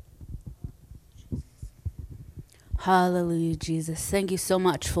 Hallelujah, Jesus. Thank you so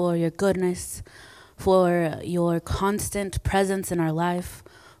much for your goodness, for your constant presence in our life,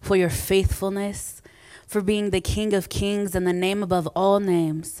 for your faithfulness, for being the King of Kings and the name above all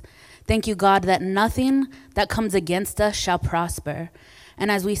names. Thank you, God, that nothing that comes against us shall prosper. And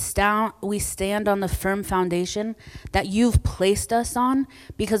as we stand on the firm foundation that you've placed us on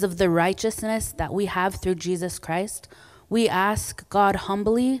because of the righteousness that we have through Jesus Christ, we ask, God,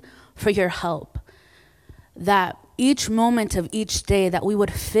 humbly for your help, that each moment of each day that we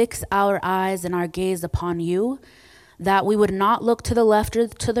would fix our eyes and our gaze upon you, that we would not look to the left or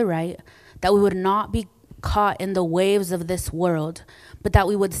to the right, that we would not be caught in the waves of this world, but that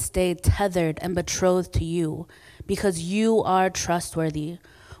we would stay tethered and betrothed to you because you are trustworthy.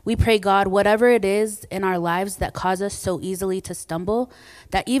 We pray, God, whatever it is in our lives that cause us so easily to stumble,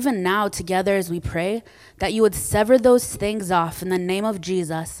 that even now together as we pray, that you would sever those things off in the name of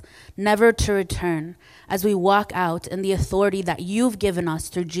Jesus, never to return, as we walk out in the authority that you've given us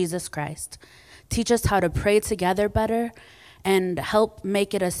through Jesus Christ. Teach us how to pray together better and help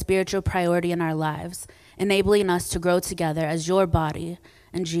make it a spiritual priority in our lives, enabling us to grow together as your body.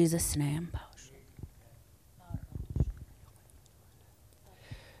 In Jesus' name.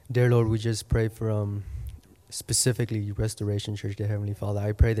 Dear Lord, we just pray for specifically Restoration Church, dear Heavenly Father.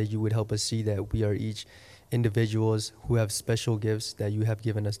 I pray that you would help us see that we are each individuals who have special gifts that you have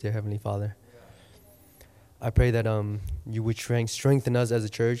given us, dear Heavenly Father. I pray that you would strengthen us as a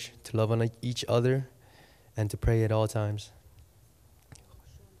church to love on each other and to pray at all times.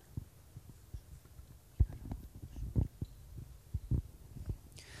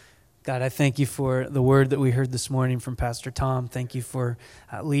 God, I thank you for the word that we heard this morning from Pastor Tom. Thank you for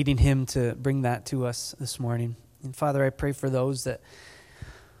leading him to bring that to us this morning. And Father, I pray for those that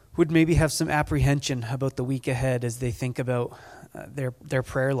would maybe have some apprehension about the week ahead as they think about their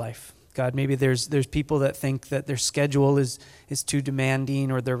prayer life. God, maybe there's people that think that their schedule is too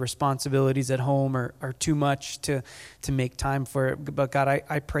demanding or their responsibilities at home are too much to make time for it. But God,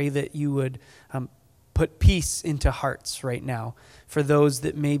 I pray that you would put peace into hearts right now for those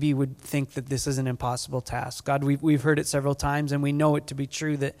that maybe would think that this is an impossible task. God, we've heard it several times, and we know it to be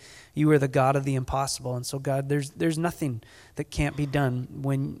true that you are the God of the impossible. And so, God, there's nothing that can't be done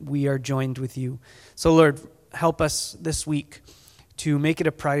when we are joined with you. So, Lord, help us this week to make it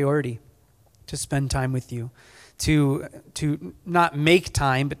a priority to spend time with you, to not make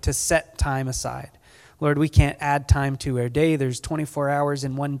time, but to set time aside. Lord, we can't add time to our day. There's 24 hours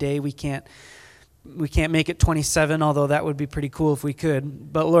in one day. We can't make it 27, although that would be pretty cool if we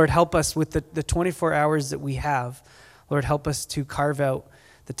could. But Lord, help us with the 24 hours that we have. Lord, help us to carve out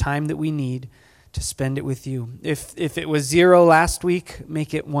the time that we need to spend it with you. If it was 0 last week,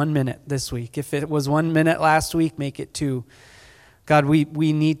 make it 1 minute this week. If it was 1 minute last week, make it 2. God,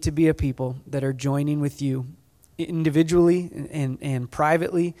 we need to be a people that are joining with you individually and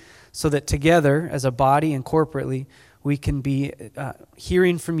privately so that together as a body and corporately, we can be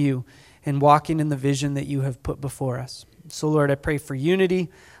hearing from you and walking in the vision that you have put before us. So, Lord, I pray for unity.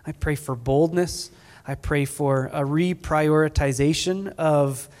 I pray for boldness. I pray for a reprioritization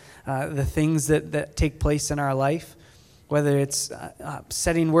of the things that take place in our life, whether it's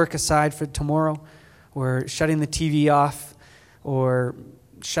setting work aside for tomorrow, or shutting the TV off, or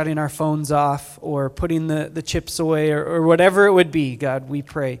shutting our phones off, or putting the chips away, or whatever it would be. God, we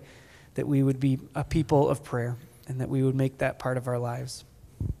pray that we would be a people of prayer and that we would make that part of our lives.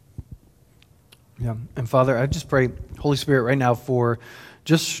 Yeah. And Father, I just pray, Holy Spirit, right now for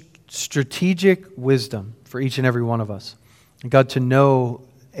just strategic wisdom for each and every one of us. And God, to know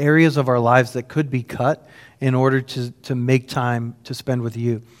areas of our lives that could be cut in order to make time to spend with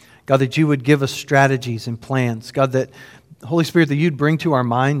you. God, that you would give us strategies and plans. God, that Holy Spirit, that you'd bring to our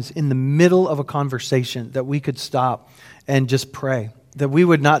minds in the middle of a conversation that we could stop and just pray. That we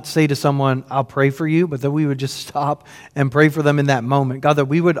would not say to someone, I'll pray for you, but that we would just stop and pray for them in that moment. God, that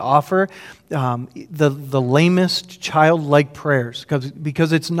we would offer the lamest childlike prayers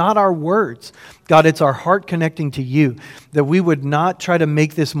because it's not our words. God, it's our heart connecting to you, that we would not try to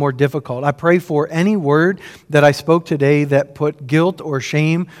make this more difficult. I pray for any word that I spoke today that put guilt or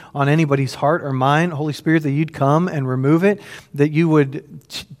shame on anybody's heart or mind. Holy Spirit, that you'd come and remove it, that you would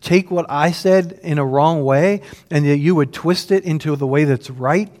take what I said in a wrong way and that you would twist it into the way that's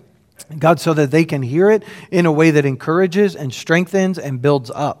right. God, so that they can hear it in a way that encourages and strengthens and builds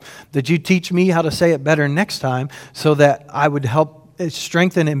up. That you teach me how to say it better next time so that I would help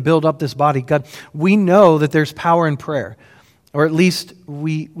strengthen and build up this body. God, we know that there's power in prayer, or at least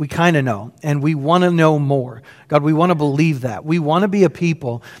we kind of know, and we want to know more. God, we want to believe that. We want to be a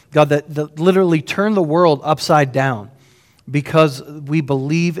people, God, that literally turn the world upside down because we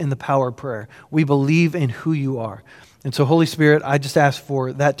believe in the power of prayer. We believe in who you are. And so, Holy Spirit, I just ask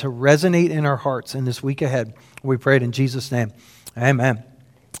for that to resonate in our hearts in this week ahead. We pray it in Jesus' name. Amen.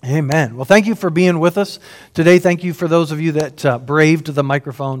 Amen. Well, thank you for being with us today. Thank you for those of you that braved the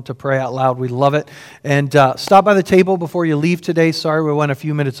microphone to pray out loud. We love it. And stop by the table before you leave today. Sorry we went a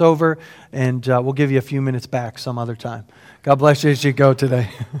few minutes over, and we'll give you a few minutes back some other time. God bless you as you go today.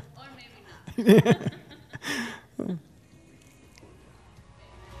 Or maybe not.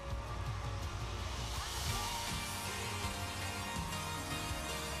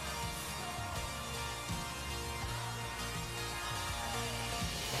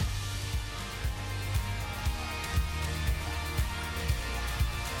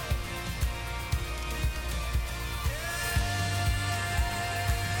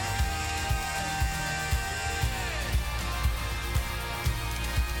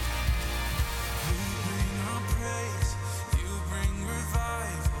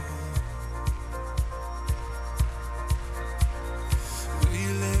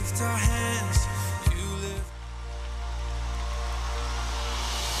 Our hands, you lift.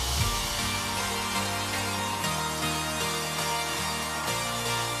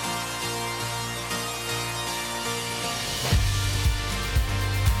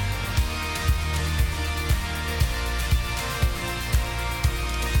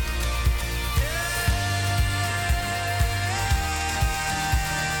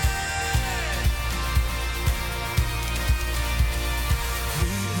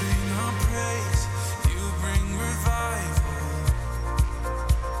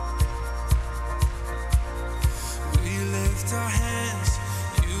 Our hands,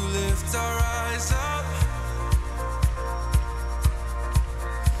 you lift our eyes up.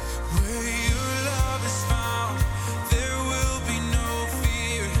 Where your love is found, there will be no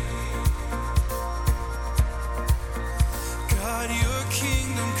fear. God, your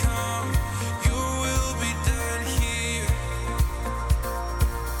kingdom come, your will be done here.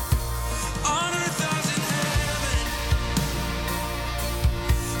 On earth as in heaven,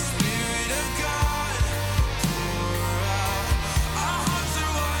 Spirit of God, pour out. Our hearts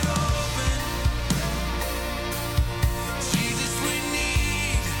are wide open. Jesus, we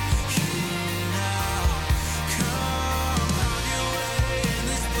need you now. Come, have your way in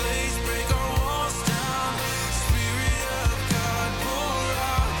this place. Break our walls down. Spirit of God, pour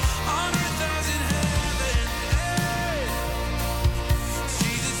out. On earth as in heaven. Hey.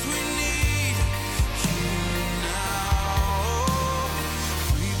 Jesus, we need you now.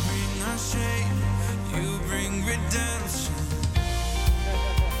 We bring our shame. You bring redemption.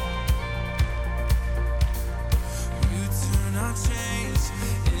 You turn our chains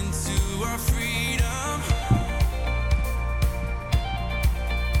into our freedom.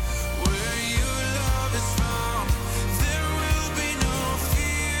 Where your love is found, there will be no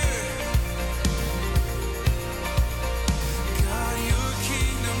fear. God, your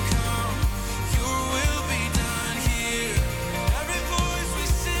kingdom come, your will be done here. Every voice we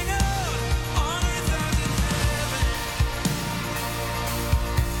sing out, on earth as in heaven.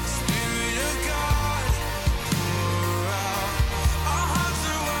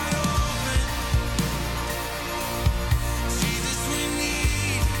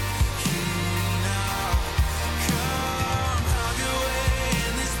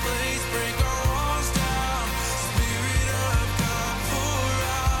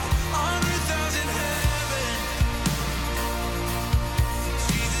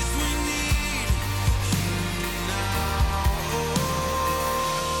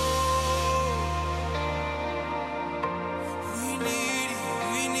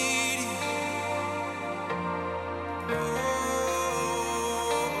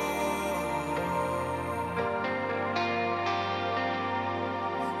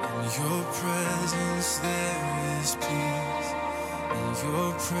 your presence there is peace. In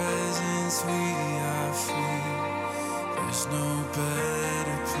your presence we are free. There's no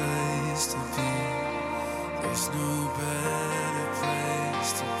better